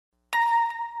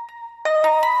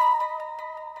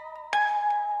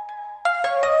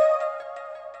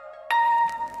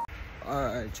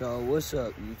Alright y'all, what's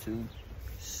up YouTube?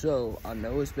 So, I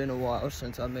know it's been a while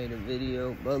since I made a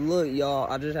video, but look y'all,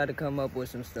 I just had to come up with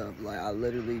some stuff. Like, I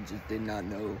literally just did not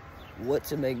know what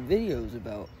to make videos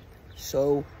about.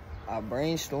 So, I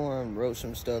brainstormed, wrote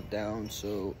some stuff down,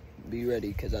 so be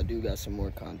ready, because I do got some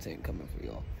more content coming for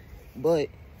y'all. But,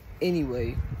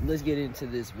 anyway, let's get into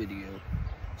this video.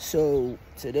 So,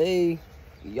 today,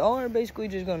 y'all are basically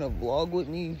just gonna vlog with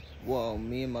me while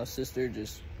me and my sister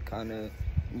just kind of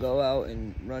go out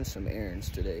and run some errands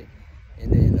today.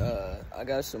 And then I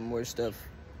got some more stuff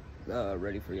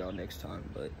ready for y'all next time.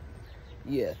 But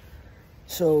yeah,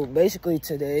 so basically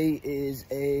today is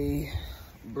a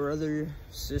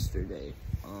brother-sister day.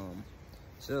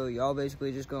 So y'all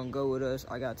basically just gonna go with us.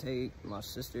 I gotta take my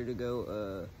sister to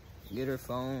go get her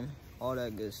phone, all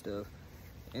that good stuff.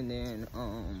 And then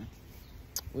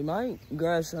we might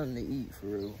grab something to eat, for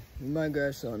real. We might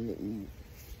grab something to eat.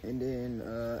 And then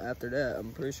after that,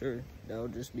 I'm pretty sure that'll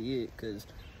just be it, because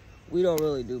we don't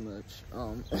really do much.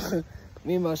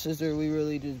 Me and my sister, we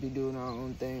really just be doing our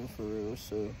own thing, for real.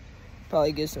 So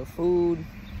probably get some food,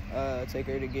 take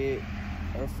her to get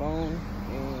her phone,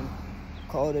 and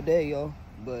call it a day, y'all.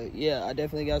 But yeah, I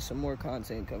definitely got some more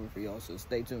content coming for y'all, so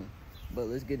stay tuned. But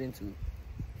let's get into it.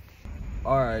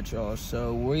 Alright y'all,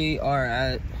 so we are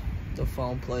at the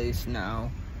phone place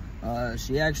now.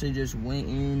 She actually just went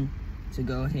in to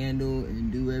go handle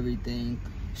and do everything,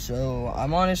 so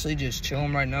I'm honestly just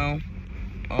chilling right now.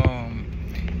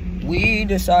 We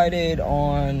decided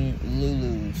on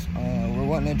Lulu's. We're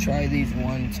wanting to try these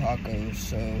one tacos.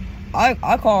 So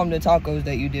I call them the tacos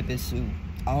that you dip in soup.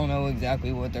 I don't know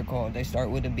exactly what they're called. They start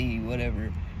with a B,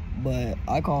 whatever, but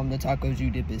I call them the tacos you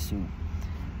dip in soup.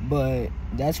 But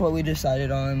that's what we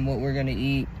decided on, what we're gonna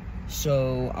eat.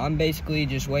 So I'm basically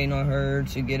just waiting on her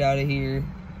to get out of here,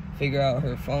 figure out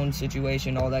her phone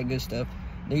situation, all that good stuff.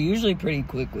 They're usually pretty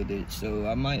quick with it, so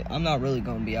I'm not really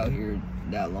gonna be out here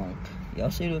that long.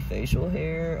 Y'all see the facial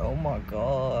hair? Oh my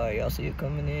god, y'all see it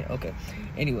coming in? Okay,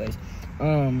 anyways,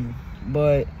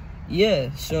 but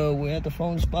yeah, so we're at the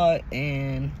phone spot,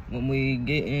 and when we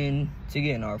get in to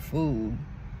getting our food,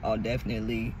 I'll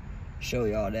definitely show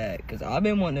y'all that, because I've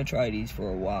been wanting to try these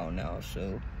for a while now,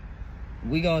 so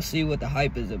we gonna see what the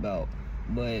hype is about.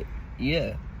 But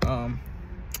yeah,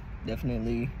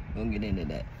 definitely gonna get into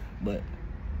that, but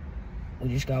we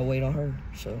just gotta wait on her.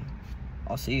 So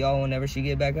I'll see y'all whenever she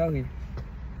get back out here.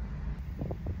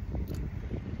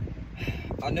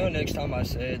 I know next time I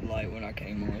said, like, when I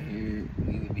came on here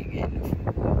we would be getting the food.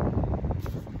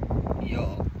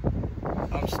 Y'all,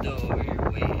 I'm still over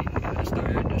here waiting, and I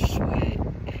started to sweat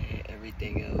and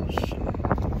everything else, so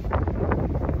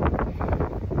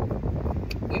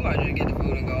we might just get the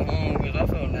food and go home, because I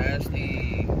feel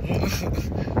nasty.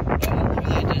 I'm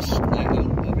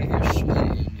over here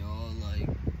sweating, y'all. Like,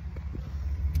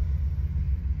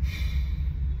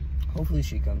 hopefully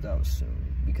she comes out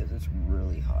soon, because it's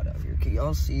really hot out here. Can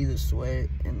y'all see the sweat?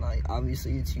 And like,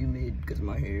 obviously it's humid because of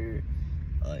my hair.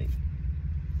 Like,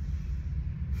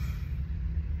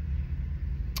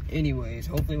 anyways,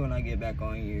 hopefully when I get back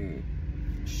on here,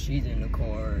 she's in the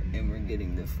car and we're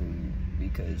getting the food,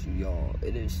 because y'all,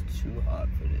 it is too hot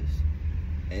for this,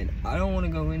 and I don't want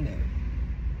to go in there.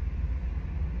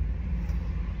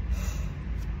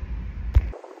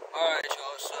 Alright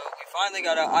y'all, so we finally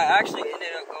got out. I actually ended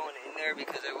up going in there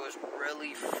because it was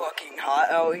really fucking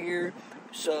hot out here.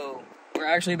 So we're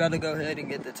actually about to go ahead and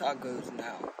get the tacos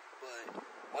now. But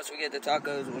once we get the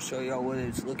tacos, we'll show y'all what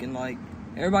it's looking like.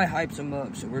 Everybody hypes them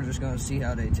up, so we're just gonna see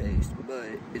how they taste. But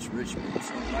it's Richmond,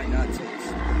 so it might not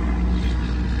taste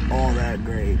all that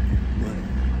great. But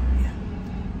yeah.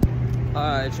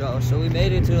 Alright y'all, so we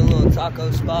made it to the little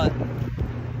taco spot.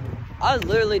 I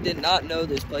literally did not know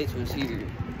this place was here.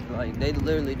 Like, they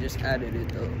literally just added it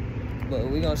though. But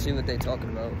we gonna see what they talking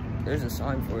about. There's a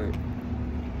sign for it,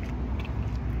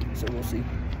 so we'll see.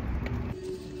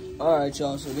 Alright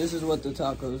y'all, so this is what the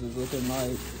tacos is looking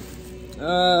like.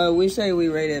 We say we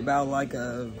rate it about like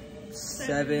a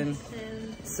 7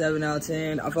 out of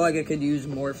 10. I feel like it could use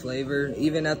more flavor.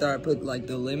 Even after I put like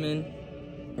the lemon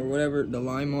or whatever, the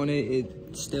lime on it,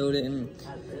 it still didn't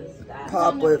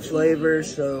pop with flavor.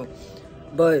 So,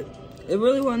 but it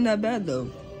really wasn't that bad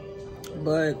though.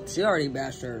 But she already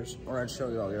bashed hers, or I'd show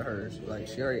y'all hers. Like,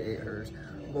 she already ate hers.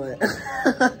 But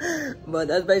but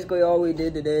that's basically all we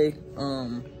did today.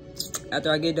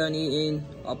 After I get done eating,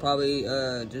 I'll probably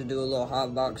just do a little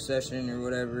hot box session or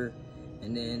whatever,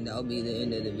 and then that'll be the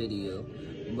end of the video.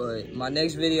 But my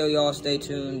next video, y'all stay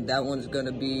tuned. That one's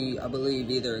gonna be, I believe,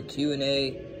 either a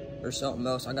Q&A or something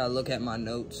else. I gotta look at my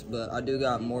notes, but I do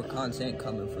got more content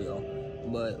coming for y'all.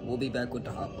 But we'll be back with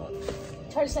the hot box.